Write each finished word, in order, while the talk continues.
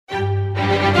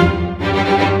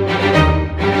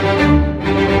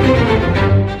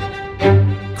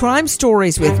Crime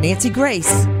Stories with Nancy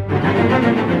Grace.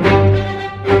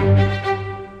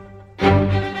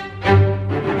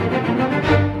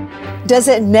 Does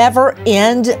it never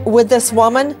end with this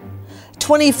woman?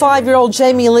 25-year-old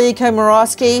Jamie Lee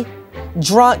Komorowski,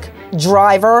 drunk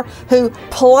driver who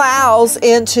plows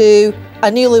into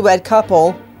a newlywed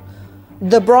couple.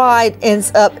 The bride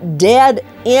ends up dead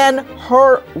in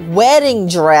her wedding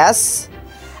dress.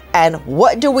 And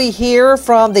what do we hear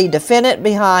from the defendant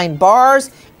behind bars?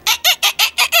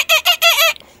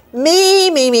 Me.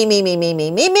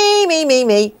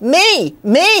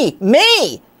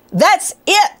 That's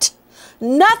it.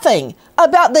 Nothing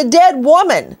about the dead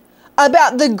woman,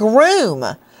 about the groom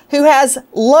who has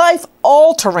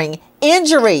life-altering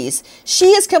injuries.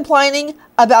 She is complaining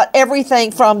about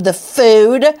everything from the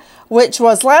food, which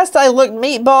was, last I looked,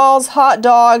 meatballs, hot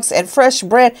dogs, and fresh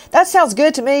bread. That sounds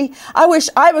good to me. I wish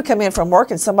I would come in from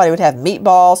work and somebody would have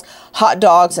meatballs, hot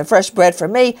dogs, and fresh bread for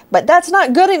me, but that's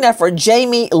not good enough for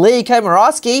Jamie Lee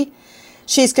Komorowski.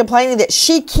 She's complaining that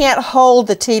she can't hold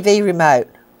the TV remote.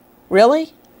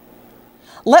 Really?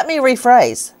 Let me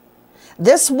rephrase.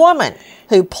 This woman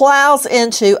who plows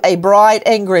into a bride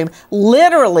and groom,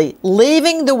 literally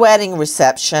leaving the wedding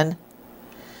reception,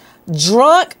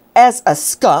 drunk as a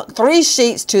skunk, 3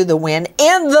 sheets to the wind,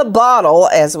 in the bottle,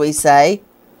 as we say.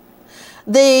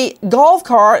 The golf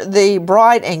cart the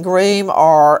bride and groom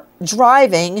are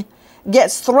driving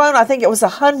gets thrown, I think it was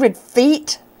 100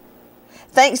 feet,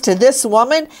 thanks to this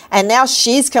woman, and now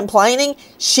she's complaining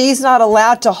she's not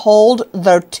allowed to hold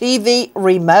the TV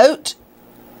remote.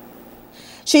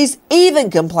 She's even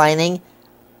complaining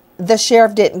the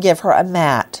sheriff didn't give her a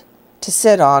mat to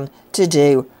sit on to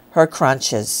do her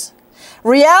crunches.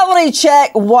 Reality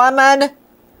check, woman.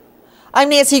 I'm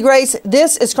Nancy Grace.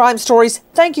 This is Crime Stories.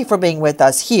 Thank you for being with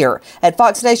us here at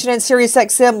Fox Nation and Sirius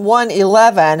XM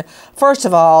 111. First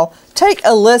of all, take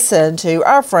a listen to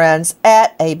our friends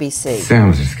at ABC.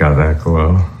 Sam's just got that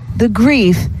glow. The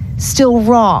grief still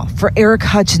raw for Eric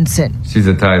Hutchinson. She's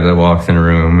the type that walks in a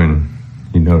room and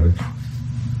you notice.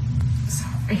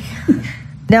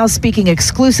 Now speaking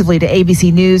exclusively to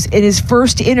ABC News in his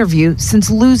first interview since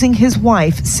losing his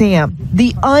wife, Sam.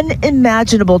 The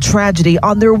unimaginable tragedy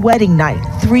on their wedding night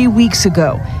 3 weeks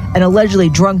ago. An allegedly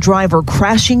drunk driver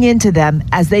crashing into them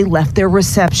as they left their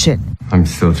reception. I'm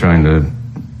still trying to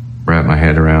wrap my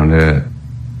head around it.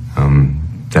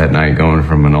 That night going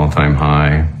from an all-time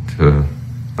high to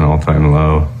an all-time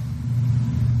low.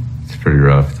 It's pretty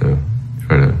rough to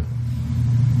try to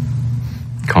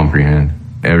comprehend.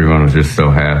 Everyone was just so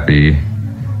happy.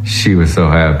 She was so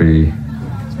happy.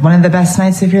 One of the best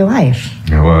nights of your life.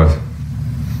 It was.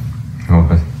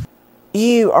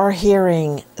 You are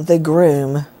hearing the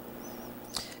groom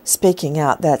speaking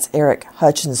out. That's Eric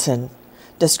Hutchinson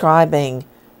describing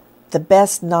the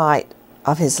best night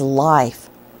of his life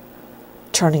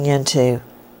turning into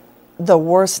the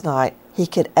worst night he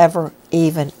could ever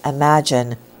even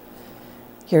imagine.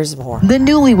 Here's more. The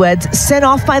newlyweds sent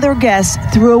off by their guests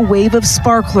through a wave of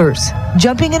sparklers,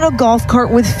 jumping in a golf cart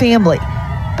with family,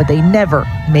 but they never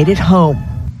made it home.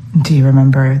 Do you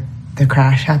remember the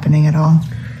crash happening at all?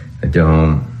 I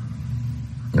don't.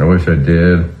 I wish I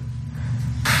did.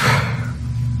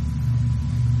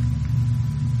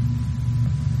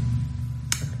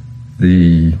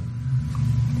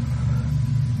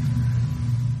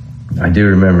 I do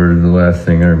remember the last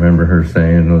thing I remember her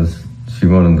saying was she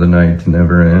wanted the night to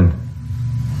never end.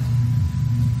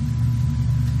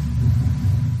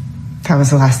 That was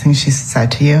the last thing she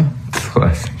said to you? That's the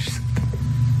last thing she said.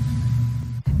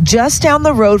 Just down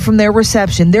the road from their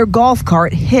reception, their golf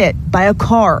cart hit by a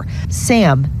car.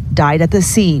 Sam died at the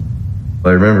scene.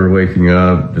 I remember waking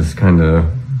up just kind of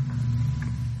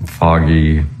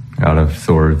foggy, out of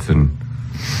sorts, and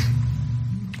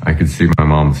I could see my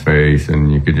mom's face,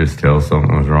 and you could just tell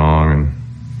something was wrong. And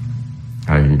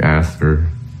I asked her,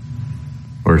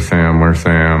 Where's Sam?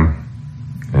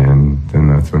 And then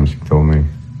that's when she told me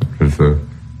it was the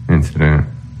incident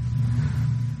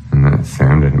and that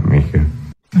Sam didn't make it.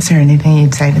 Is there anything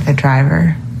you'd say to the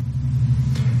driver?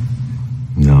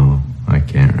 No, I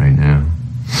can't right now.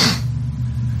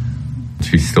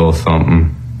 She stole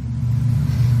something.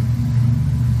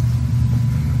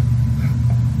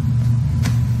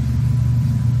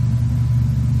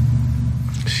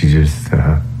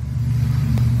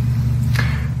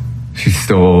 She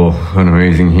stole an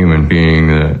amazing human being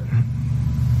that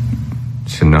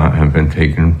should not have been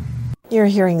taken. You're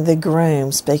hearing the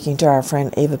groom speaking to our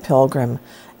friend Eva Pilgrim.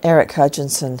 Eric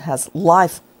Hutchinson has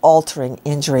life-altering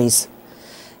injuries.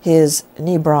 His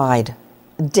new bride,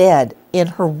 dead in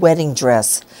her wedding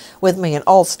dress. With me, an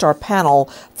all-star panel.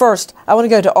 First, I want to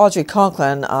go to Audrey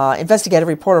Conklin, investigative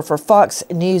reporter for Fox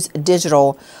News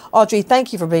Digital. Audrey,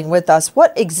 thank you for being with us.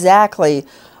 What exactly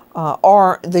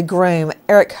are the groom,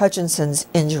 Eric Hutchinson's,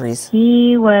 injuries?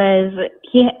 He,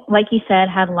 like you said,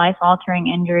 had life-altering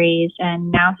injuries,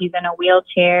 and now he's in a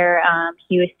wheelchair.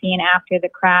 He was seen after the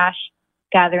crash,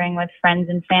 gathering with friends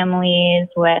and families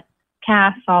with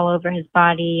casts all over his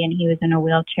body, and he was in a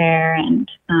wheelchair, and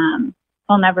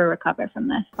he'll never recover from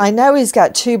this. I know he's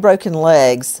got 2 broken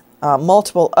legs,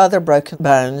 multiple other broken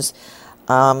bones.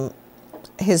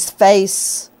 His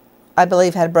face, I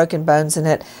believe, had broken bones in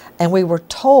it, and we were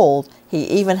told he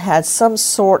even had some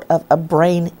sort of a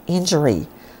brain injury.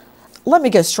 Let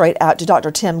me go straight out to Dr.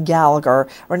 Tim Gallagher,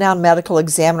 renowned medical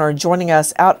examiner, joining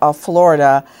us out of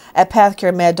Florida at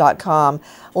pathcaremed.com,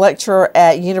 lecturer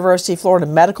at University of Florida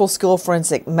Medical School of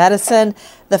Forensic Medicine,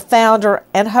 the founder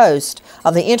and host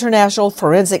of the International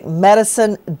Forensic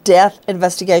Medicine Death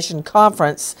Investigation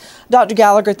Conference. Dr.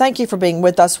 Gallagher, thank you for being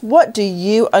with us. What do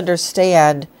you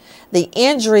understand the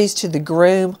injuries to the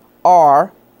groom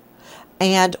are,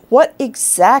 and what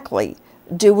exactly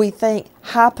do we think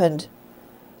happened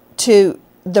to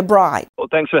the bride? Well,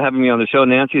 thanks for having me on the show,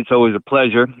 Nancy. It's always a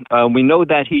pleasure. We know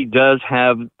that he does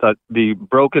have the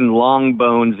broken long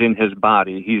bones in his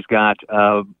body. He's got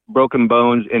broken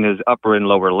bones in his upper and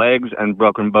lower legs and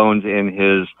broken bones in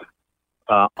his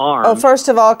arms. Oh, first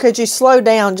of all, could you slow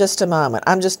down just a moment?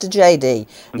 I'm just a JD.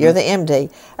 You're the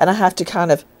MD, and I have to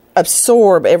kind of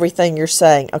absorb everything you're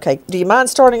saying. Okay, do you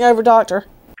mind starting over, doctor?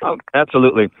 Oh,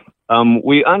 absolutely.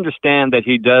 We understand that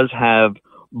he does have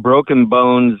broken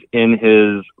bones in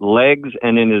his legs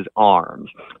and in his arms.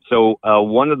 So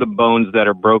one of the bones that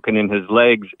are broken in his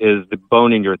legs is the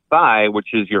bone in your thigh,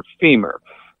 which is your femur.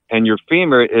 And your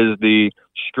femur is the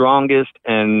strongest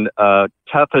and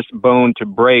toughest bone to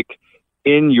break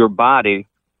in your body.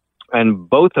 And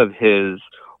both of his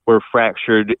were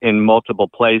fractured in multiple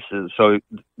places. So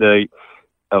the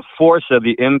force of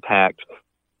the impact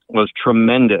was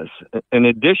tremendous. In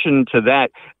addition to that,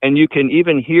 and you can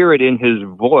even hear it in his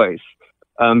voice,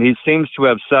 he seems to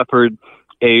have suffered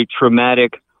a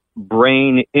traumatic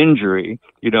brain injury,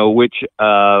 which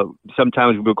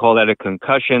sometimes we would call that a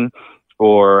concussion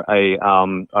or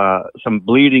some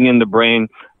bleeding in the brain.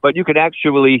 But you could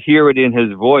actually hear it in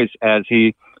his voice as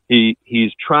he's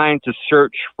trying to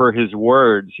search for his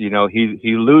words. He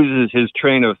loses his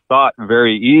train of thought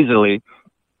very easily.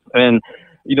 And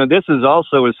this is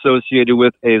also associated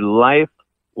with a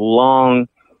lifelong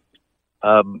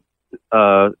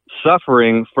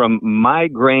suffering from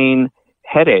migraine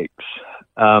headaches.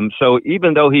 So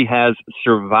even though he has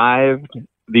survived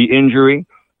the injury,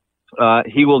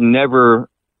 he will never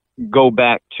go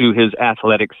back to his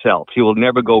athletic self. He will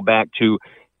never go back to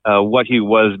what he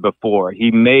was before.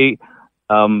 He may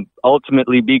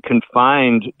ultimately be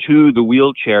confined to the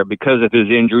wheelchair because of his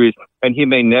injuries, and he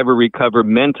may never recover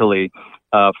mentally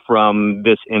from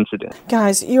this incident.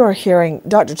 Guys, you are hearing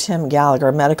Dr. Tim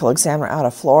Gallagher, medical examiner out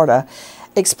of Florida,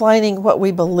 explaining what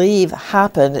we believe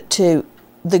happened to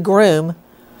the groom.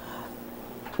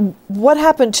 What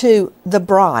happened to the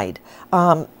bride?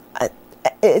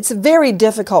 It's very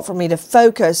difficult for me to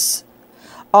focus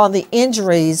on the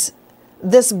injuries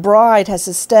this bride has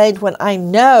sustained when I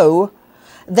know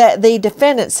that the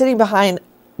defendant sitting behind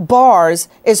bars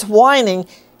is whining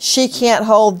she can't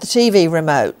hold the TV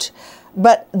remote.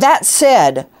 But that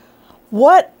said,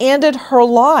 what ended her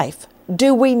life?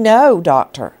 Do we know,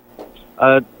 doctor?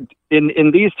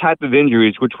 In these type of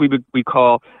injuries, which we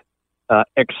call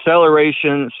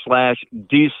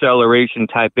acceleration/deceleration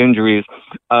type injuries,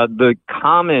 the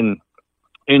common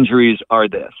injuries are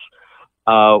this.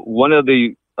 One of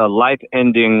the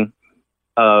life-ending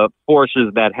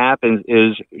forces that happens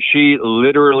is she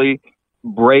literally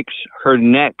breaks her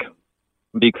neck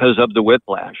because of the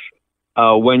whiplash.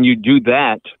 When you do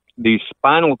that, the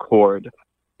spinal cord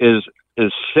is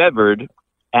severed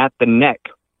at the neck,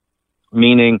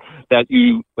 meaning that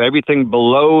everything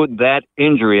below that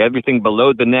injury, everything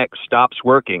below the neck stops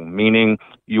working, meaning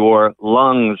your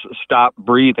lungs stop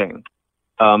breathing,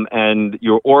 and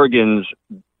your organs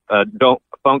don't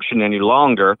function any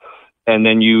longer, and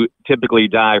then you typically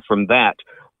die from that.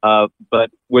 But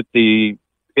with the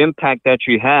impact that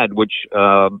she had, which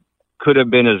could have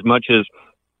been as much as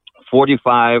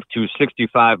 45 to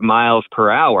 65 miles per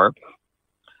hour,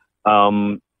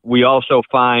 we also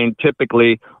find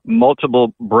typically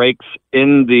multiple breaks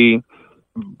in the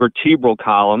vertebral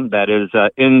column, that is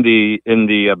in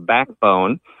the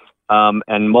backbone,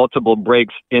 and multiple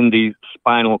breaks in the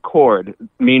spinal cord,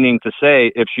 meaning to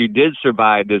say if she did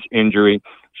survive this injury,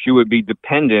 she would be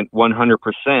dependent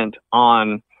 100%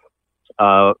 on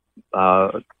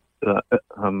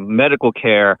medical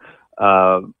care.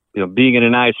 Being in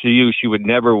an ICU, she would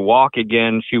never walk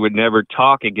again. She would never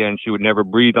talk again. She would never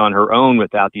breathe on her own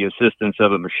without the assistance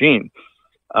of a machine.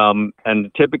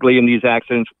 And typically in these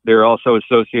accidents, they're also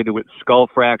associated with skull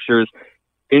fractures,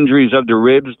 injuries of the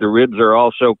ribs. The ribs are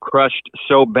also crushed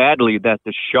so badly that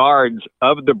the shards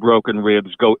of the broken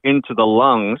ribs go into the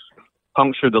lungs,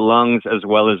 puncture the lungs as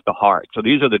well as the heart. So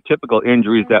these are the typical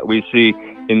injuries that we see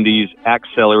in these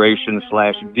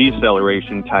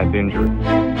acceleration/deceleration type injuries.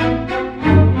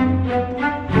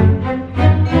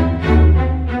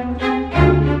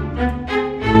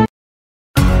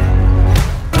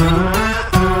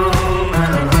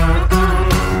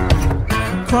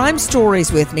 Crime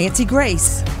Stories with Nancy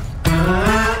Grace.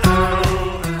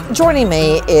 Joining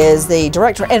me is the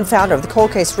director and founder of the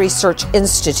Cold Case Research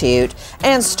Institute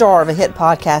and star of a hit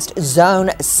podcast,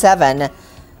 Zone 7.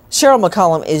 Cheryl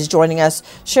McCollum is joining us.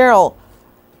 Cheryl,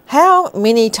 how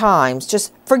many times,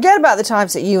 just forget about the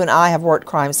times that you and I have worked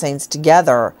crime scenes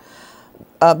together,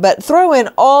 but throw in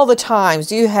all the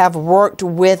times you have worked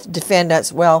with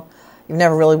defendants. Well, you've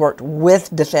never really worked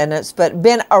with defendants, but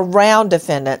been around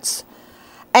defendants.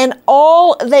 And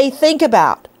all they think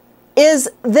about is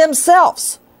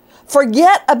themselves.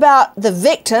 Forget about the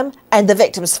victim and the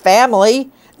victim's family.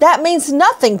 That means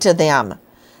nothing to them.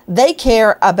 They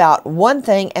care about one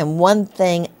thing and one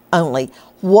thing only.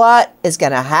 What is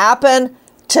going to happen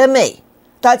to me?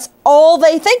 That's all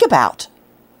they think about.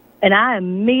 And I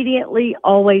immediately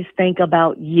always think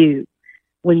about you.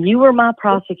 When you were my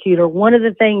prosecutor, one of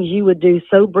the things you would do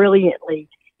so brilliantly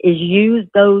is use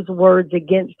those words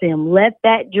against them. Let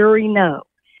that jury know.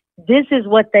 This is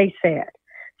what they said.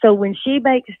 So when she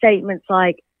makes statements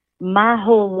like, my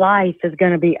whole life is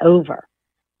going to be over.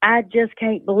 I just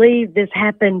can't believe this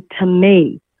happened to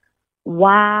me.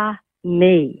 Why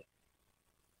me?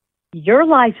 Your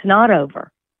life's not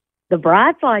over. The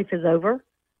bride's life is over.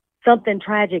 Something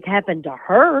tragic happened to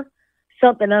her.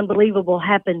 Something unbelievable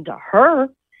happened to her.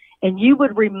 And you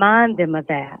would remind them of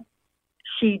that.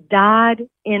 She died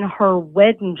in her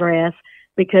wedding dress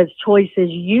because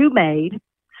choices you made,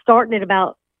 starting at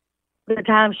about the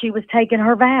time she was taking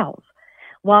her vows.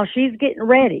 While she's getting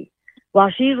ready, while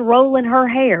she's rolling her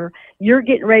hair, you're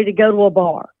getting ready to go to a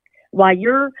bar. While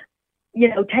you're,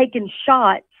 taking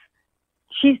shots,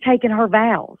 she's taking her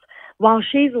vows. While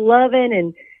she's loving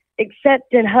and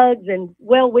accepting hugs and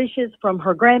well wishes from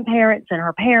her grandparents and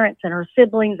her parents and her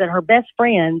siblings and her best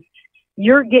friends,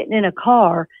 you're getting in a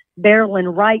car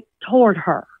barreling right toward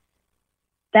her.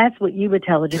 That's what you would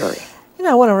tell a jury.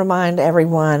 I want to remind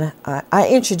everyone, I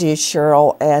introduced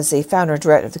Cheryl as the founder and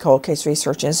director of the Cold Case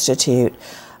Research Institute,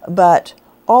 but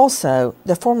also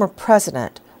the former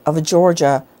president of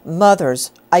Georgia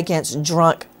Mothers Against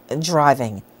Drunk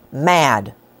Driving,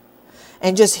 MAD.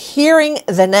 And just hearing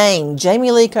the name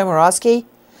Jamie Lee Komorowski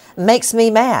makes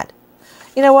me mad.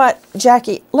 You know what,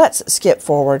 Jackie, let's skip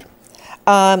forward.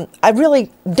 I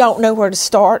really don't know where to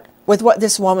start with what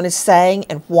this woman is saying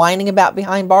and whining about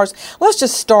behind bars. Let's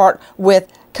just start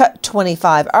with Cut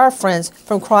 25, our friends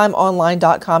from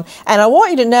crimeonline.com. And I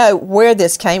want you to know where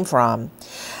this came from.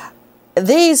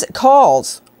 These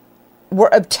calls were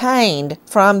obtained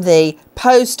from the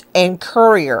Post and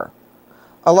Courier,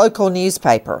 a local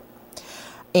newspaper.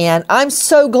 And I'm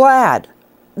so glad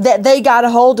that they got a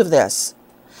hold of this,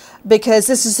 because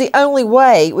this is the only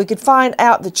way we could find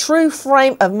out the true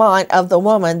frame of mind of the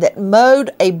woman that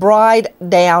mowed a bride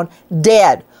down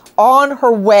dead on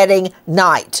her wedding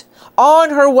night, on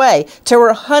her way to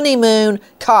her honeymoon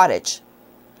cottage.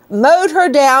 Mowed her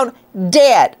down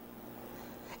dead.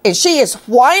 And she is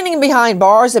whining behind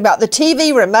bars about the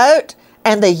TV remote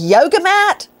and the yoga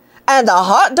mat and the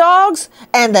hot dogs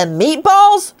and the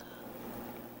meatballs.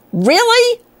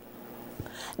 Really?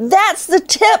 That's the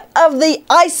tip of the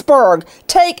iceberg.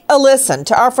 Take a listen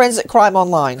to our friends at Crime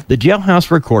Online. The jailhouse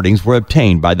recordings were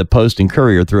obtained by the Post and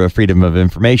Courier through a Freedom of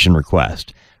Information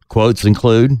request. Quotes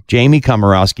include Jamie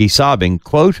Komorowski sobbing,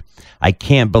 quote, "I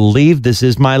can't believe this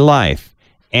is my life,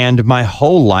 and my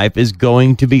whole life is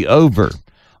going to be over.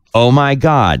 Oh my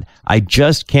God, I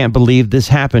just can't believe this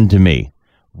happened to me.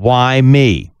 Why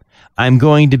me? I'm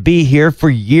going to be here for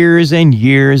years and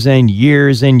years and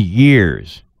years and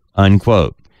years,"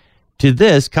 unquote. To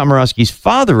this, Komorowski's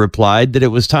father replied that it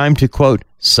was time to, quote,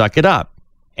 "suck it up,"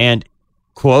 and,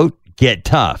 quote, "get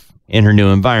tough" in her new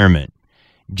environment.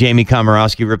 Jamie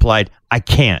Komorowski replied, "I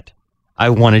can't. I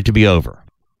want it to be over."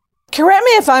 Correct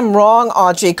me if I'm wrong,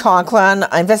 Audrey Conklin,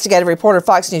 investigative reporter,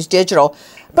 Fox News Digital,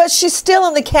 but she's still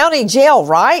in the county jail,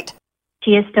 right?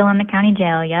 She is still in the county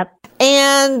jail, yep.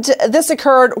 And this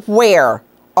occurred where,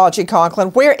 Audrey Conklin?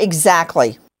 Where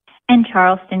exactly? In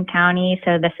Charleston County,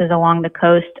 so this is along the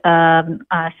coast of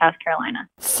South Carolina.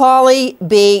 Folly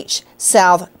Beach,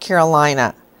 South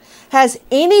Carolina. Has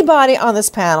anybody on this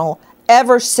panel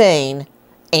ever seen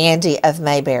Andy of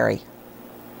Mayberry?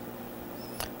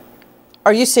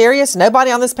 Are you serious?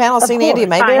 Nobody on this panel has seen Andy of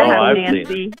Mayberry? I've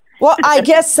Nancy. Well, I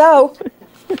guess so.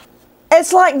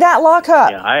 It's like that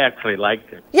lockup. Yeah, I actually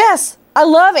liked it. Yes, I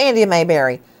love Andy of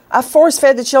Mayberry. I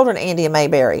force-fed the children Andy of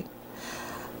Mayberry.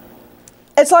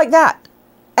 It's like that.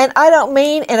 And I don't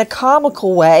mean in a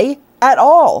comical way at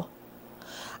all.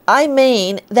 I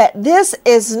mean that this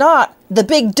is not the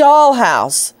big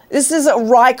dollhouse. This isn't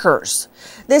Rikers.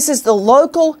 This is the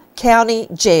local county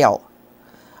jail,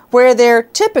 where they're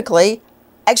typically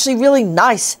actually really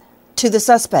nice to the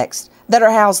suspects that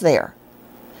are housed there.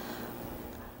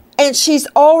 And she's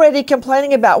already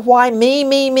complaining about why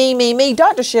me.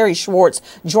 Dr. Sherry Schwartz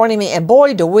joining me, and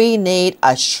boy, do we need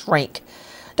a shrink.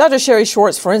 Dr. Sherry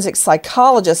Schwartz, forensic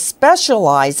psychologist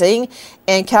specializing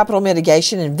in capital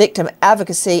mitigation and victim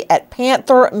advocacy at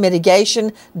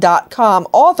panthermitigation.com,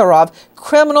 author of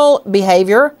Criminal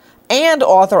Behavior and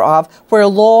author of Where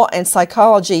Law and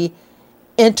Psychology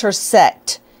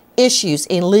Intersect, Issues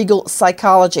in Legal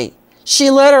Psychology.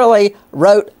 She literally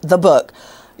wrote the book.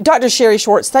 Dr. Sherry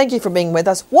Schwartz, thank you for being with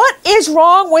us. What is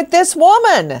wrong with this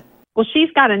woman? Well,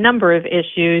 she's got a number of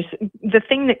issues. The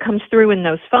thing that comes through in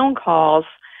those phone calls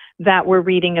that we're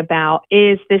reading about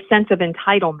is this sense of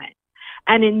entitlement.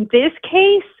 And in this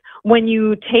case, when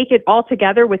you take it all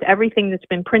together with everything that's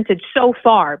been printed so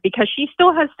far, because she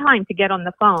still has time to get on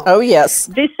the phone. Oh, yes.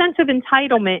 This sense of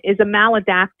entitlement is a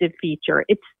maladaptive feature.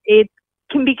 It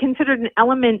can be considered an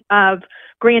element of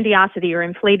grandiosity or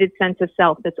inflated sense of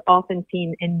self that's often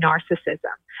seen in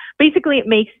narcissism. Basically, it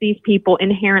makes these people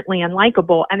inherently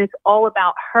unlikable, and it's all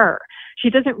about her. She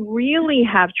doesn't really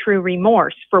have true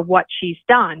remorse for what she's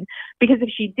done, because if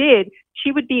she did,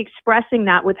 she would be expressing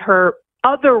that with her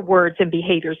other words and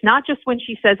behaviors, not just when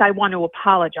she says, I want to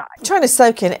apologize. I'm trying to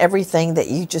soak in everything that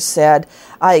you just said.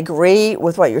 I agree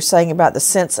with what you're saying about the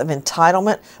sense of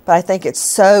entitlement, but I think it's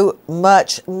so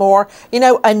much more. You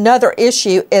know, another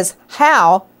issue is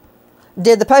how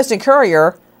did the Post and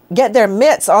Courier get their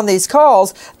mitts on these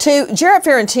calls to Jarrett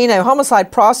Ferrantino,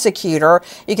 homicide prosecutor.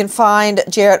 You can find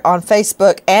Jarrett on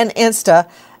Facebook and Insta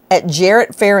at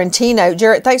Jarrett Ferrantino.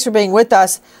 Jarrett, thanks for being with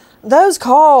us. Those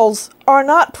calls are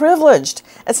not privileged.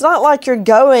 It's not like you're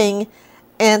going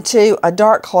into a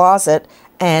dark closet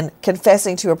and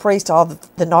confessing to a priest all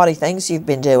the naughty things you've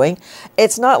been doing.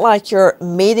 It's not like you're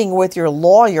meeting with your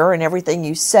lawyer and everything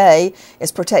you say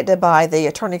is protected by the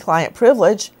attorney-client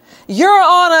privilege. You're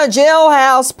on a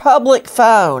jailhouse public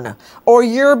phone, or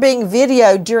you're being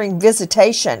videoed during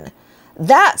visitation.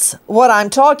 That's what I'm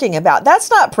talking about.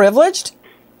 That's not privileged.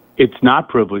 It's not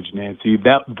privileged, Nancy.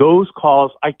 Those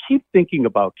calls, I keep thinking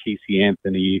about Casey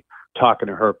Anthony talking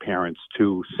to her parents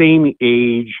too. Same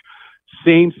age,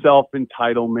 same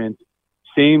self-entitlement,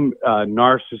 same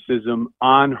narcissism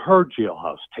on her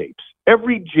jailhouse tapes.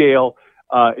 Every jail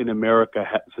in America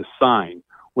has a sign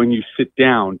when you sit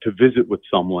down to visit with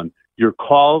someone. Your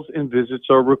calls and visits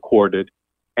are recorded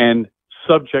and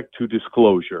subject to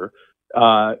disclosure.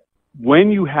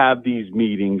 When you have these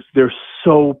meetings, they're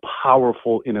so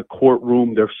powerful in a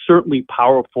courtroom. They're certainly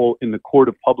powerful in the court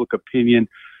of public opinion.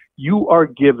 You are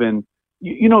given,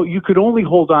 you could only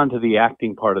hold on to the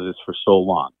acting part of this for so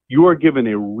long. You are given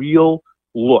a real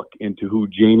look into who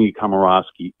Jamie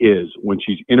Komorowski is when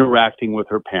she's interacting with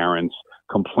her parents,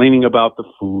 complaining about the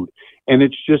food. And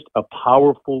it's just a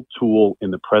powerful tool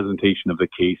in the presentation of the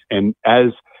case. And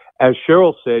as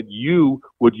Cheryl said, you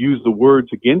would use the words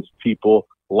against people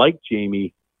like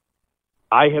Jamie.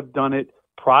 I have done it.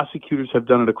 Prosecutors have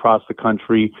done it across the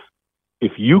country.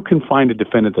 If you can find a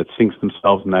defendant that sinks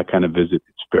themselves in that kind of visit,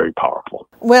 it's very powerful.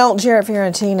 Well, Jarrett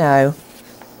Ferrantino,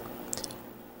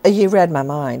 you read my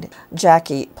mind.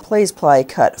 Jackie, please play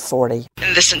cut 40.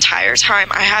 And this entire time,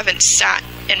 I haven't sat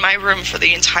in my room for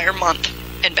the entire month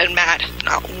and been mad.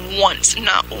 Not once,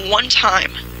 not one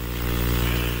time.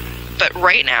 But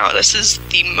right now, this is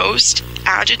the most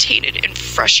agitated and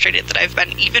frustrated that I've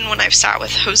been, even when I've sat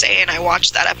with Jose and I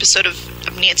watched that episode of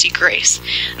Nancy Grace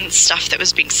and the stuff that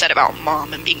was being said about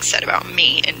Mom and being said about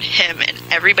me and him and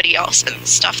everybody else and the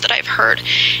stuff that I've heard.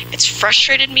 It's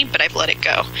frustrated me, but I've let it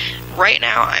go. Right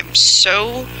now, I'm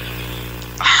so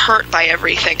hurt by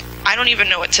everything. I don't even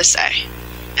know what to say.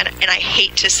 And I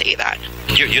hate to say that.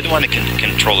 You're the one that can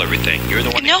control everything. You're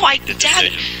the one that can make the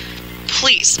decision.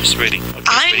 Please. Sweetie. Okay,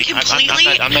 I'm sweetie.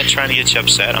 completely... I'm not trying to get you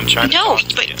upset. I'm trying to talk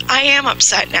to you. No, but I am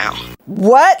upset now.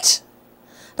 What?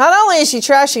 Not only is she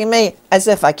trashing me as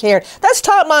if I cared, that's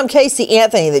top mom Casey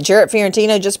Anthony that Jarrett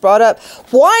Fiorentino just brought up,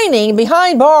 whining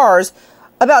behind bars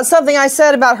about something I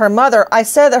said about her mother. I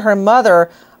said that her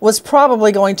mother was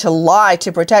probably going to lie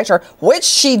to protect her, which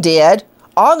she did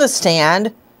on the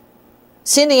stand.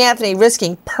 Cindy Anthony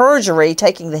risking perjury,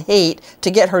 taking the heat to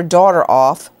get her daughter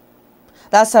off.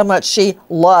 That's how much she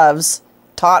loves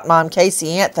tot mom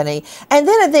Casey Anthony. And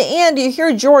then at the end, you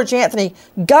hear George Anthony,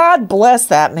 God bless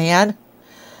that man,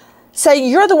 saying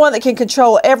you're the one that can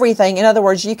control everything. In other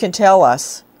words, you can tell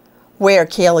us where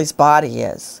Kaylee's body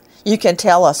is. You can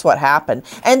tell us what happened.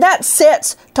 And that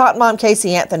sets tot mom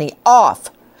Casey Anthony off.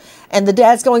 And the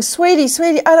dad's going, sweetie,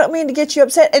 I don't mean to get you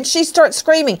upset. And she starts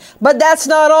screaming. But that's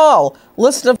not all.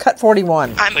 Listen to cut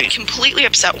 41. I'm completely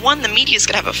upset. One, the media's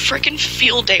going to have a freaking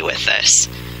field day with this.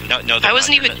 No, I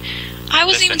wasn't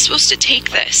even supposed to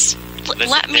take this.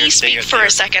 Let me speak for a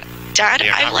second. Dad,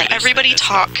 I let everybody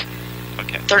talk.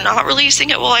 Okay. They're not releasing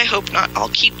it. Well, I hope not. I'll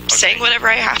keep saying whatever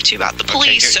I have to about the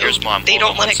police so they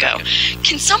don't let it go.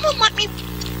 Can someone let me...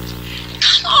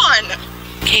 Come on!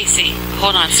 Casey,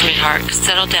 hold on, sweetheart.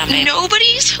 Settle down, baby.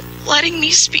 Nobody's letting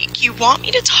me speak. You want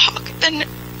me to talk? Then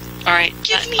all right,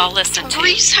 I'll listen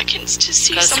 3 seconds to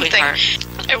see something. Sweetheart.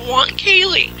 I want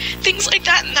Kaylee. Things like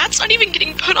that. And that's not even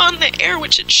getting put on the air,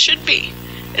 which it should be.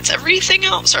 It's everything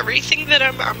else, everything that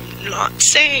I'm not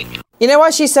saying. You know why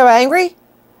she's so angry?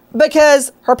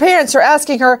 Because her parents are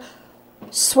asking her,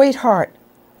 sweetheart,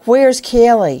 where's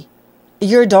Kaylee?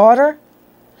 Your daughter?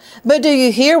 But do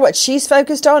you hear what she's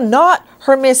focused on? Not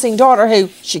her missing daughter who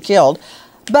she killed,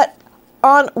 but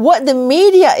on what the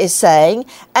media is saying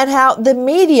and how the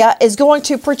media is going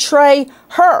to portray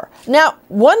her. Now,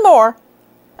 one more,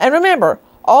 and remember,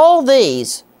 all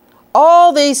these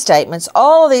statements,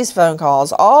 all of these phone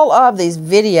calls, all of these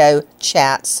video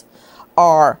chats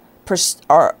are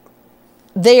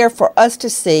there for us to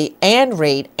see and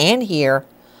read and hear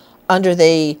under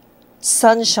the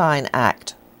Sunshine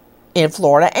Act in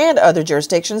Florida and other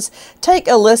jurisdictions. Take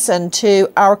a listen to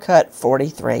our cut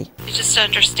 43. You just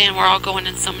understand we're all going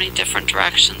in so many different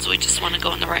directions. We just want to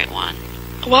go in the right one.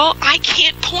 Well, I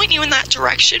can't point you in that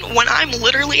direction when I'm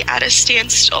literally at a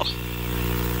standstill.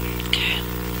 Okay.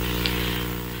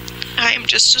 I am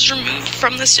just as removed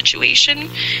from the situation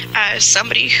as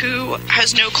somebody who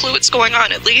has no clue what's going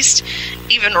on. At least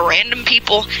even random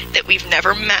people that we've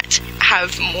never met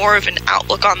have more of an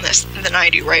outlook on this than I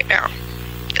do right now.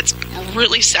 It's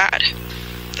really sad.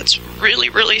 That's really,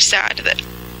 really sad that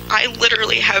I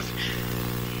literally have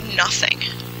nothing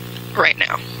right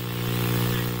now.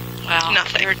 Wow.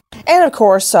 Nothing. And of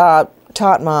course,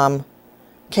 tot mom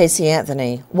Casey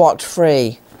Anthony walked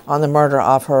free on the murder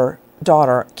of her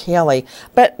daughter, Kelly.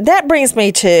 But that brings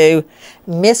me to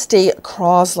Misty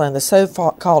Crosland, the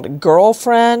so-called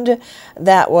girlfriend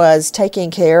that was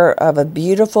taking care of a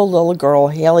beautiful little girl,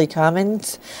 Haley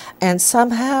Cummings. And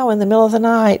somehow in the middle of the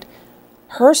night,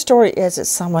 her story is that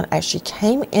someone actually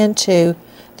came into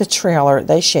the trailer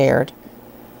they shared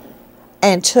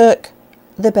and took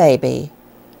the baby,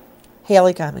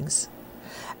 Haley Cummings,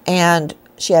 and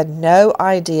she had no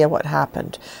idea what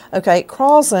happened. Okay,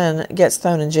 Crosland gets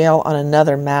thrown in jail on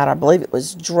another matter. I believe it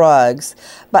was drugs.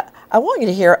 But I want you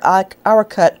to hear our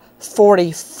cut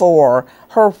 44,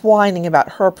 her whining about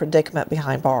her predicament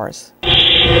behind bars.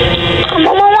 I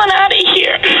want out of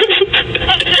here. I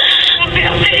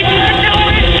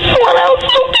want out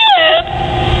so bad.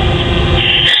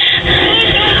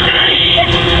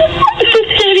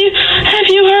 Have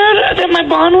you heard that my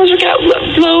bond got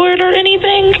lowered or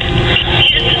anything?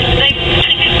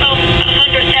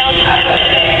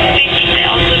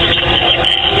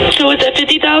 So it's at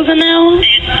 50,000 now?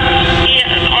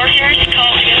 Yeah, our hearing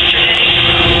called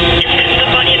yesterday. And the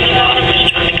buddy at the bottom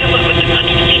was trying to come up with the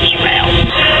money to get you out.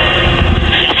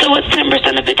 So what's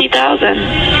 10% of 50,000? I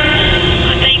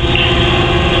think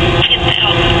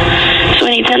 10,000. So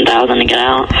we need 10,000 to get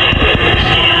out?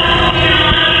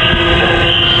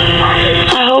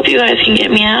 I hope you guys can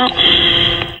get me out.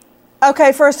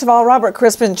 Okay, first of all, Robert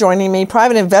Crispin joining me,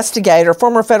 private investigator,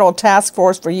 former federal task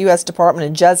force for U.S. Department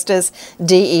of Justice,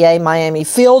 DEA, Miami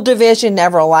Field Division,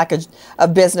 never a lack of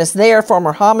business there,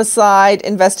 former homicide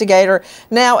investigator,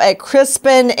 now at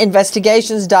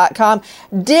CrispinInvestigations.com.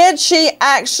 Did she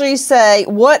actually say,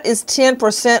 what is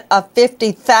 10% of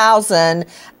 50,000?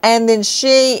 And then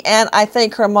she and I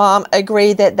think her mom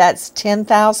agree that that's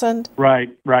 10,000? Right.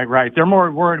 They're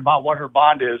more worried about what her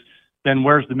bond is than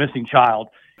where's the missing child.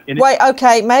 Wait,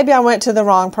 okay, maybe I went to the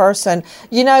wrong person.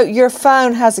 You know, your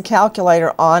phone has a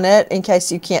calculator on it in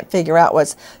case you can't figure out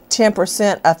what's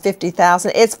 10% of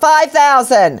 50,000. It's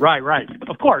 5,000. Right.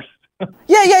 Of course.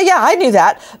 Yeah, I knew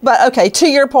that. But okay, to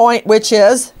your point, which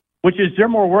is they're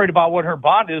more worried about what her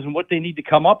bond is and what they need to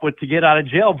come up with to get out of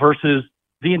jail versus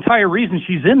the entire reason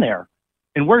she's in there.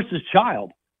 And where's this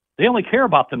child? They only care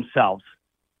about themselves,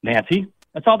 Nancy.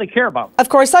 That's all they care about. Of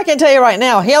course, I can tell you right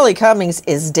now, Haley Cummings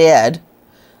is dead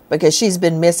because she's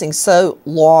been missing so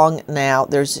long now.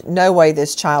 There's no way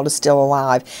this child is still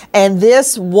alive. And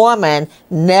this woman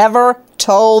never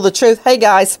told the truth. Hey,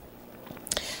 guys,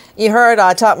 you heard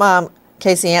Top Mom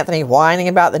Casey Anthony whining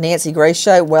about the Nancy Grace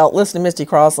show. Well, listen to Misty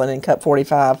Crossland in Cup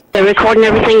 45. They're recording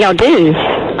everything y'all do.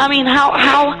 I mean,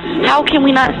 how can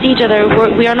we not see each other?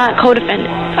 We are not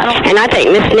co-defendants. And I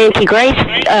think Miss Nancy Grace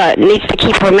needs to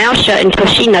keep her mouth shut until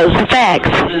she knows the facts.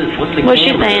 What's she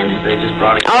saying?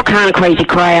 All kind of crazy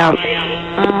crap.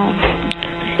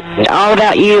 All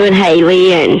about you and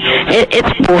Haley, and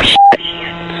it's bullshit.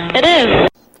 It is.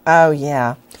 Oh,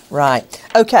 yeah. Right.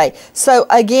 Okay. So,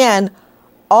 again,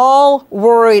 all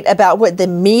worried about what the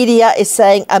media is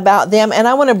saying about them. And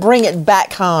I want to bring it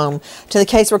back home to the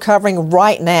case we're covering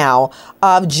right now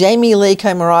of Jamie Lee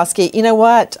Komorowski. You know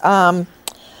what?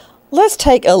 Let's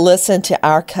take a listen to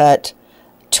our cut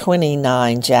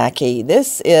 29, Jackie.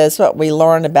 This is what we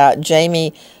learned about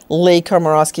Jamie Lee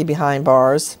Komorowski behind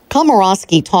bars.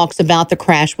 Komorowski talks about the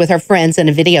crash with her friends in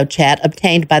a video chat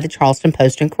obtained by the Charleston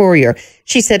Post and Courier.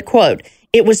 She said, quote,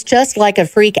 "It was just like a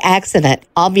freak accident.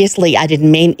 Obviously, I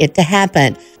didn't mean it to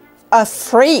happen." A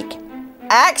freak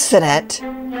accident?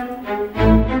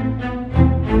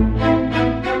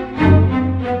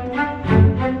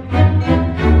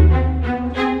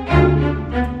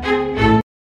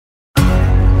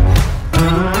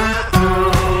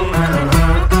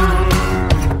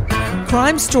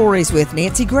 Crime Stories with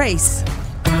Nancy Grace.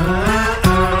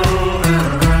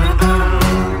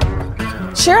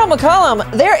 Cheryl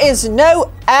McCollum, there is no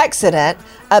accident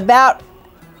about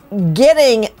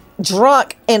getting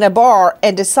drunk in a bar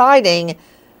and deciding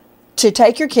to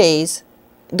take your keys,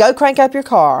 go crank up your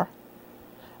car,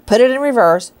 put it in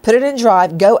reverse, put it in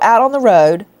drive, go out on the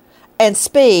road, and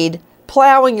speed,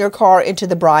 plowing your car into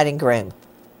the bride and groom.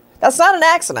 That's not an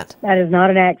accident. That is not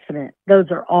an accident. Those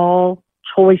are all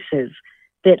choices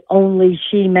that only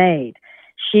she made.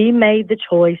 She made the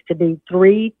choice to be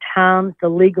 3 times the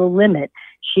legal limit.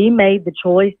 She made the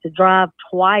choice to drive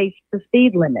twice the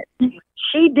speed limit.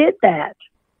 She did that.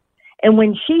 And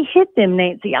when she hit them,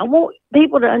 Nancy, I want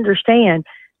people to understand,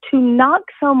 to knock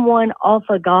someone off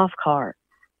a golf cart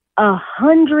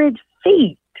 100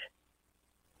 feet,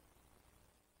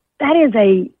 that is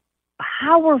a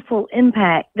powerful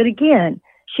impact that, again,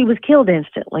 she was killed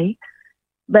instantly,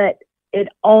 but it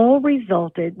all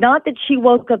resulted, not that she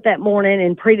woke up that morning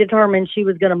and predetermined she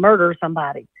was going to murder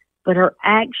somebody, but her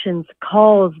actions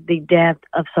caused the death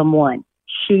of someone.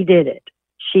 She did it.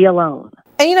 She alone.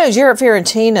 And you know, Jarrett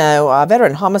Fiorentino, a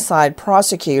veteran homicide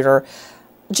prosecutor,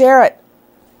 Jarrett,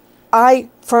 I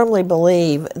firmly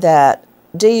believe that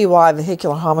DUI,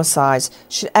 vehicular homicides,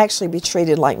 should actually be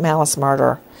treated like malice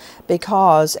murder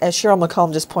because, as Cheryl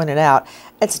McCollum just pointed out,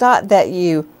 it's not that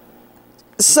you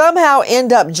somehow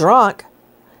end up drunk.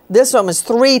 This one was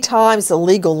 3 times the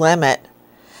legal limit.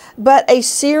 But a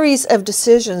series of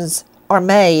decisions are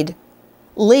made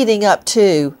leading up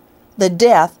to the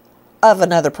death of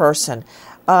another person,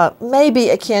 maybe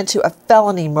akin to a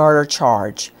felony murder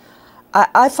charge.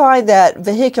 I find that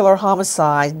vehicular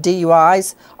homicide,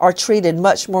 DUIs, are treated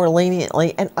much more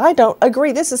leniently, and I don't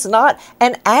agree. This is not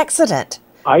an accident.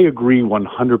 I agree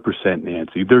 100%,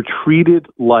 Nancy. They're treated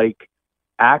like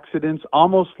accidents,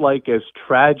 almost like as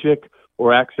tragic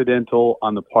or accidental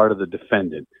on the part of the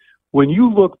defendant. When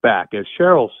you look back, as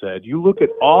Cheryl said, you look at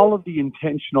all of the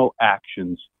intentional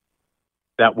actions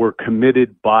that were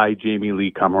committed by Jamie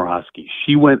Lee Komorowski.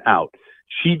 She went out.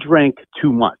 She drank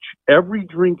too much. Every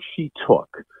drink she took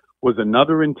was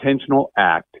another intentional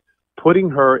act, putting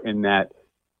her in that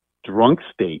drunk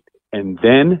state. And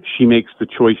then she makes the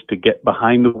choice to get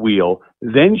behind the wheel.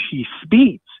 Then she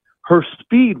speeds. Her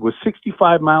speed was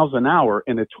 65 miles an hour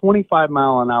in a 25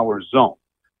 mile an hour zone.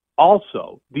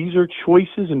 Also, these are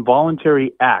choices and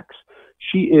voluntary acts.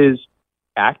 She is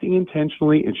acting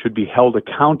intentionally and should be held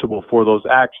accountable for those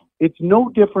actions. It's no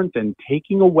different than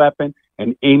taking a weapon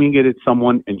and aiming it at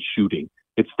someone and shooting.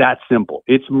 It's that simple.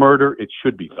 It's murder. It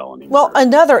should be felony murder. Well,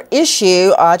 another issue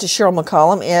to Cheryl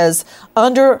McCollum is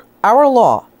under our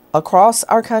law across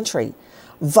our country,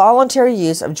 voluntary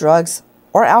use of drugs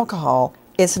or alcohol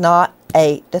is not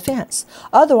a defense.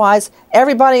 Otherwise,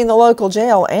 everybody in the local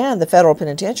jail and the federal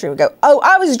penitentiary would go, "Oh,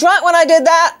 I was drunk when I did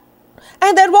that,"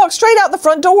 and they'd walk straight out the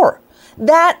front door.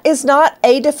 That is not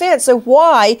a defense. So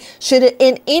why should it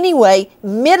in any way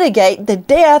mitigate the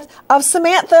death of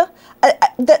Samantha,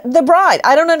 the bride?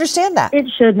 I don't understand that. It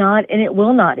should not, and it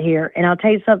will not here. And I'll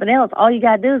tell you something else. All you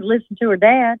got to do is listen to her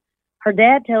dad. Her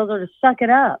dad tells her to suck it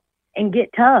up and get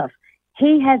tough.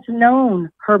 He has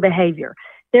known her behavior.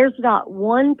 There's not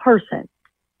one person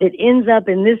that ends up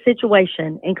in this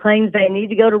situation and claims they need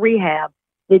to go to rehab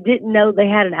that didn't know they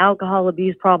had an alcohol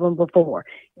abuse problem before,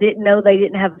 didn't know they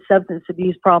didn't have a substance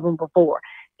abuse problem before.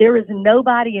 There is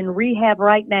nobody in rehab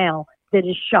right now that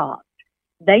is shocked.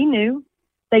 They knew.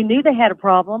 They knew they had a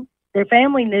problem. Their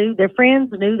family knew. Their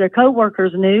friends knew. Their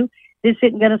coworkers knew. This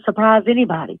isn't going to surprise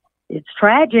anybody. It's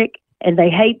tragic, and they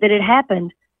hate that it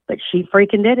happened, but she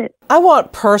freaking did it. I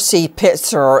want Percy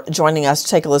Pitzer joining us to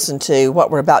take a listen to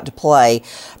what we're about to play.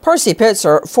 Percy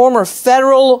Pitzer, former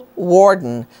federal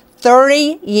warden,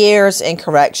 30 years in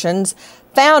corrections,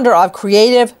 founder of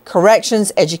Creative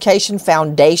Corrections Education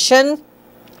Foundation.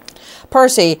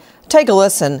 Percy, take a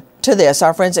listen to this,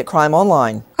 our friends at Crime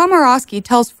Online. Komorowski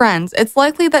tells friends it's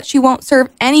likely that she won't serve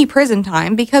any prison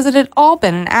time because it had all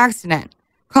been an accident.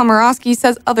 Komorowski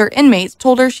says other inmates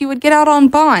told her she would get out on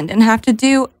bond and have to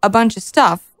do a bunch of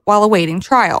stuff while awaiting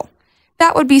trial.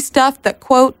 That would be stuff that,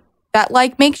 quote, that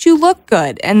makes you look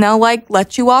good and they'll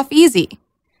let you off easy.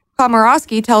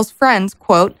 Komorowski tells friends,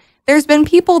 quote, there's been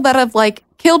people that have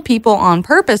killed people on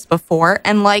purpose before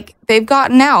and they've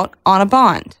gotten out on a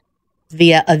bond.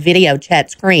 Via a video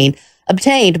chat screen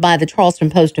obtained by the Charleston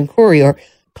Post and Courier,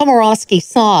 Komorowski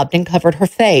sobbed and covered her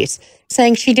face,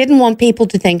 saying she didn't want people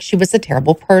to think she was a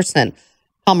terrible person.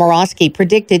 Komorowski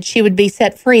predicted she would be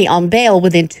set free on bail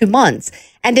within 2 months.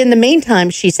 And in the meantime,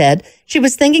 she said, she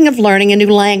was thinking of learning a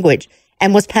new language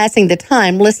and was passing the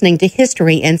time listening to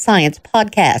history and science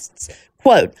podcasts.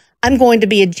 Quote, I'm going to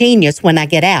be a genius when I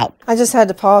get out. I just had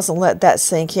to pause and let that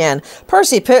sink in.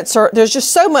 Percy Pitzer, there's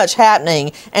just so much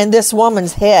happening in this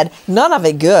woman's head, none of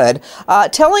it good.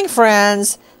 Telling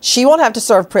friends she won't have to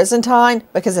serve prison time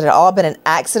because it had all been an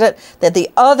accident, that the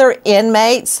other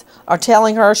inmates are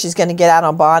telling her she's going to get out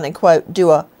on bond and, quote, do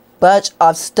a bunch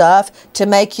of stuff to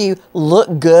make you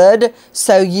look good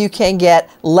so you can get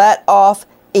let off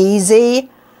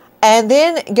easy. And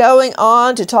then going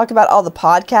on to talk about all the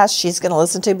podcasts she's going to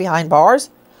listen to behind bars.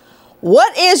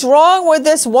 What is wrong with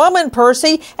this woman,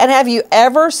 Percy? And have you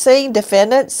ever seen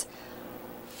defendants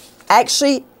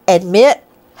actually admit,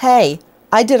 hey,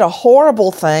 I did a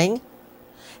horrible thing.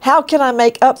 How can I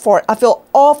make up for it? I feel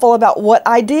awful about what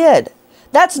I did.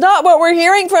 That's not what we're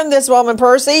hearing from this woman,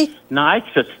 Percy. Now, I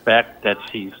suspect that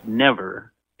she's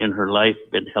never in her life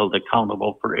been held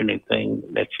accountable for anything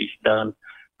that she's done,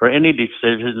 for any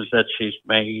decisions that she's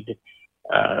made.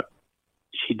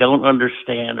 She don't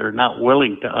understand or not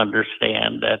willing to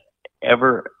understand that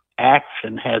every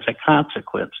action has a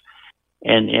consequence.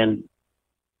 And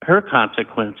her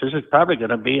consequences is probably going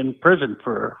to be in prison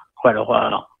for quite a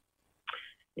while.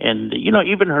 And,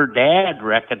 even her dad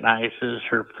recognizes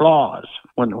her flaws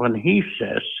when he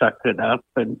says, suck it up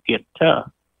and get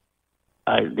tough.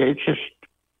 It's just,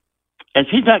 and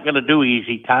she's not going to do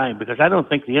easy time because I don't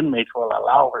think the inmates will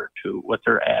allow her to with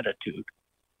her attitude.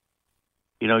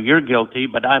 You're guilty,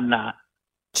 but I'm not.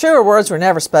 Truer words were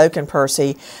never spoken,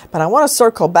 Percy, but I want to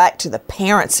circle back to the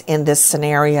parents in this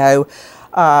scenario.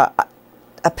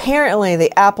 Apparently,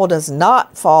 the apple does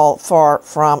not fall far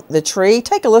from the tree.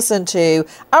 Take a listen to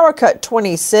Our Cut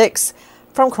 26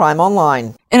 from Crime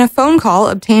Online. In a phone call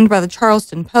obtained by the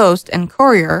Charleston Post and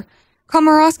Courier,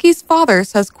 Komorowski's father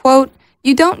says, quote,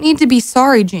 you don't need to be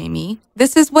sorry, Jamie.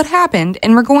 This is what happened,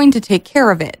 and we're going to take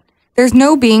care of it. There's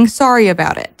no being sorry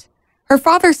about it. Her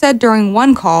father said during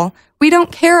one call, we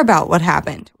don't care about what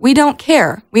happened. We don't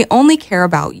care. We only care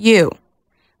about you.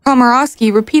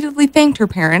 Komorowski repeatedly thanked her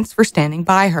parents for standing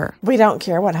by her. We don't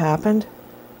care what happened.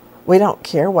 We don't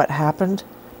care what happened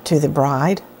to the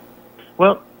bride.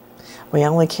 Well, we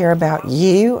only care about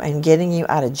you and getting you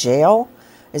out of jail.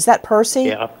 Is that Percy?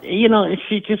 Yeah.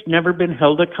 She's just never been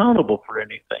held accountable for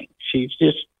anything. She's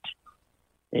just,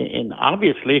 and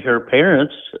obviously her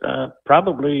parents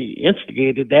probably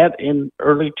instigated that in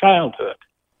early childhood.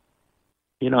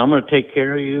 I'm going to take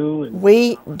care of you.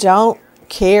 We don't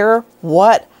care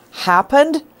what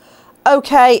happened.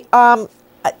 Okay, but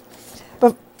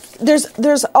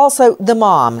there's also the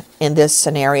mom in this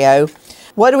scenario.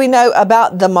 What do we know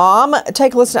about the mom?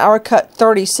 Take a listen to Our Cut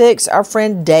 36, our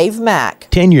friend Dave Mack.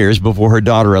 10 years before her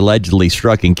daughter allegedly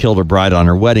struck and killed her bride on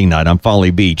her wedding night on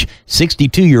Folly Beach,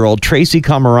 62-year-old Tracy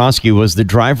Komorowski was the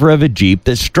driver of a Jeep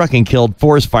that struck and killed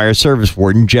Forest Fire Service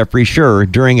Warden Jeffrey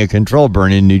Scher during a control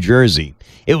burn in New Jersey.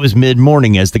 It was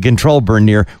mid-morning as the control burn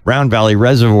near Round Valley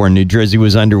Reservoir in New Jersey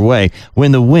was underway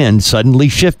when the wind suddenly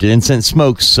shifted and sent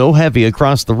smoke so heavy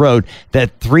across the road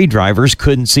that 3 drivers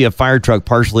couldn't see a fire truck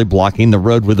partially blocking the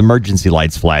road with emergency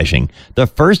lights flashing. The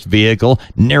first vehicle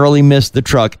narrowly missed the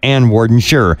truck and Warden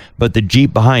Scherer, but the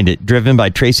Jeep behind it, driven by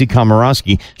Tracy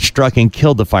Komorowski, struck and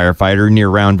killed the firefighter near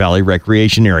Round Valley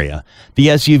Recreation Area. The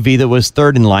SUV that was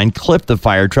third in line clipped the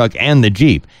fire truck and the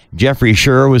Jeep. Jeffrey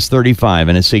Scherer was 35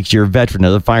 and a 6-year veteran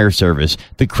of the fire service.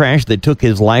 The crash that took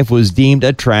his life was deemed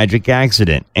a tragic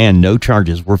accident, and no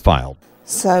charges were filed.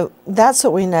 So that's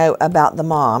what we know about the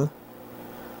mom.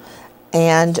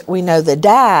 And we know the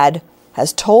dad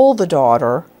has told the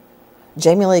daughter,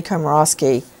 Jamie Lee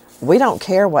Komorowski, we don't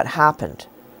care what happened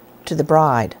to the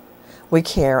bride. We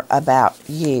care about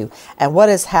you. And what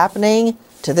is happening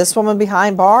to this woman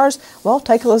behind bars? Well,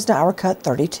 take a listen to Our Cut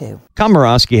 32.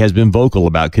 Komorowski has been vocal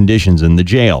about conditions in the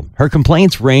jail. Her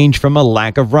complaints range from a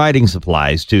lack of riding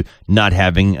supplies to not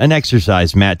having an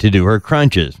exercise mat to do her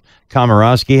crunches.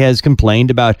 Komorowski has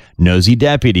complained about nosy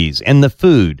deputies and the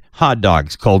food, hot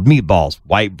dogs, cold meatballs,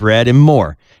 white bread, and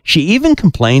more. She even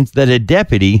complains that a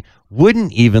deputy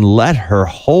wouldn't even let her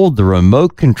hold the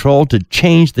remote control to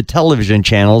change the television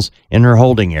channels in her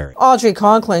holding area. Audrey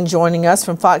Conklin joining us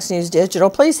from Fox News Digital.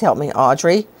 Please help me,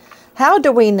 Audrey. How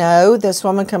do we know this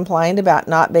woman complained about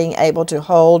not being able to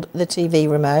hold the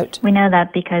TV remote? We know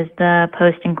that because the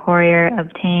Post and Courier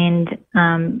obtained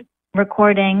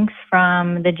recordings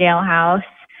from the jailhouse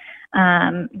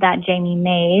that Jamie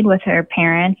made with her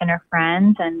parents and her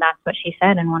friends, and that's what she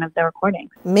said in one of the recordings.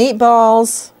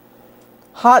 Meatballs,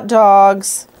 hot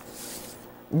dogs,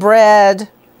 bread,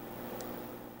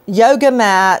 yoga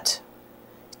mat,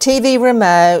 TV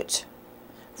remote,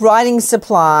 writing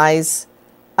supplies.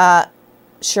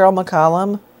 Cheryl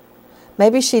McCollum,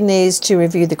 maybe she needs to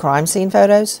review the crime scene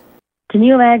photos. Can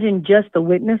you imagine just the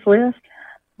witness list,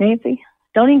 Nancy?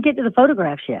 Don't even get to the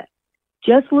photographs yet.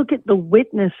 Just look at the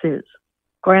witnesses.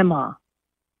 Grandma,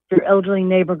 your elderly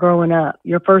neighbor growing up,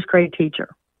 your first grade teacher,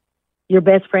 your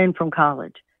best friend from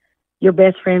college, your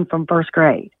best friend from first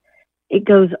grade. It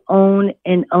goes on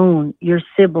and on. Your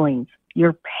siblings,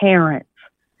 your parents.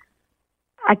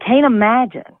 I can't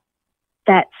imagine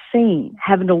that scene,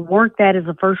 having to work that as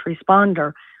a first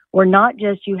responder, where not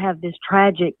just you have this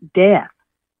tragic death,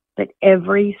 but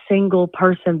every single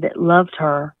person that loved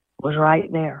her was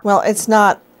right there. Well, it's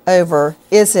not over,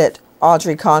 is it?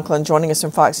 Audrey Conklin joining us from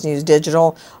Fox News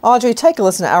Digital. Audrey, take a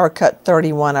listen to Our Cut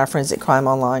 31, our friends at Crime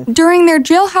Online. During their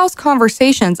jailhouse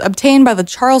conversations obtained by the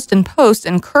Charleston Post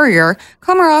and Courier,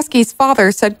 Komorowski's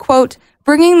father said, quote,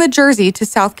 "Bringing the jersey to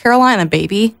South Carolina,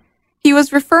 baby." He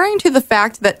was referring to the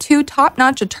fact that 2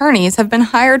 top-notch attorneys have been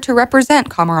hired to represent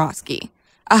Komorowski,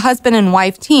 a husband and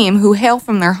wife team who hail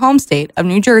from their home state of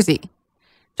New Jersey.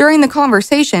 During the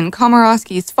conversation,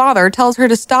 Komorowski's father tells her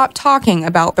to stop talking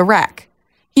about the wreck.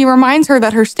 He reminds her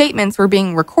that her statements were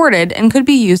being recorded and could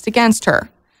be used against her.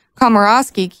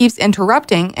 Komorowski keeps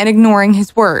interrupting and ignoring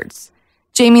his words.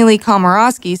 Jamie Lee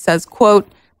Komorowski says, quote,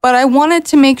 "But I wanted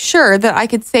to make sure that I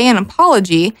could say an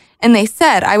apology, and they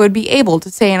said I would be able to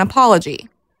say an apology."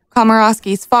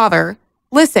 Komorowski's father,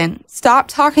 "Listen, stop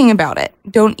talking about it.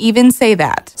 Don't even say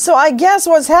that." So I guess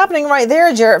what's happening right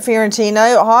there, Jarrett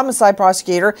Fiorentino, a homicide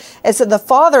prosecutor, is that the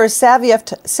father is savvy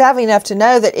enough to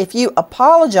know that if you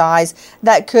apologize,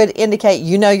 that could indicate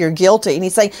you know you're guilty. And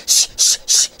he's saying, shh, shh,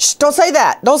 shh, shh, don't say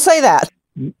that. Don't say that.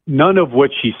 None of what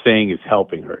she's saying is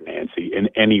helping her, Nancy, in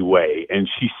any way. And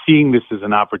she's seeing this as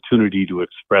an opportunity to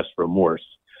express remorse.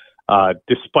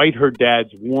 Despite her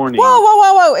dad's warning.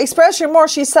 Whoa. Express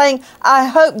remorse. She's saying, I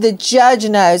hope the judge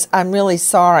knows I'm really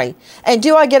sorry. And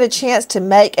do I get a chance to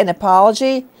make an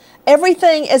apology?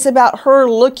 Everything is about her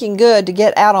looking good to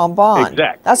get out on bond.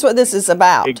 Exactly. That's what this is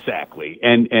about. Exactly.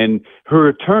 And her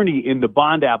attorney in the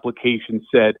bond application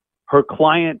said her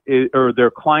client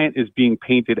their client is being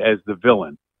painted as the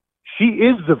villain. She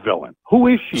is the villain. Who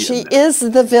is she? She is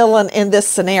the villain in this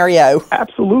scenario.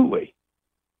 Absolutely.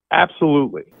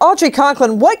 Audrey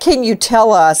Conklin, what can you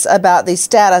tell us about the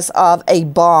status of a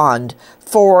bond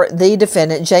for the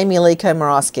defendant, Jamie Lee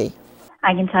Komorowski?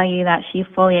 I can tell you that she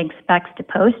fully expects to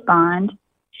post bond.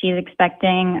 She's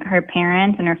expecting her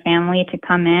parents and her family to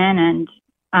come in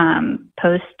and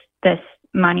post this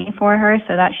money for her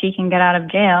so that she can get out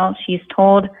of jail. She's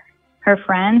told her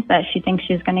friends that she thinks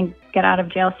she's going to get out of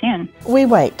jail soon. We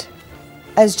wait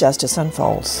as justice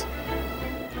unfolds.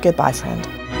 Goodbye, friend.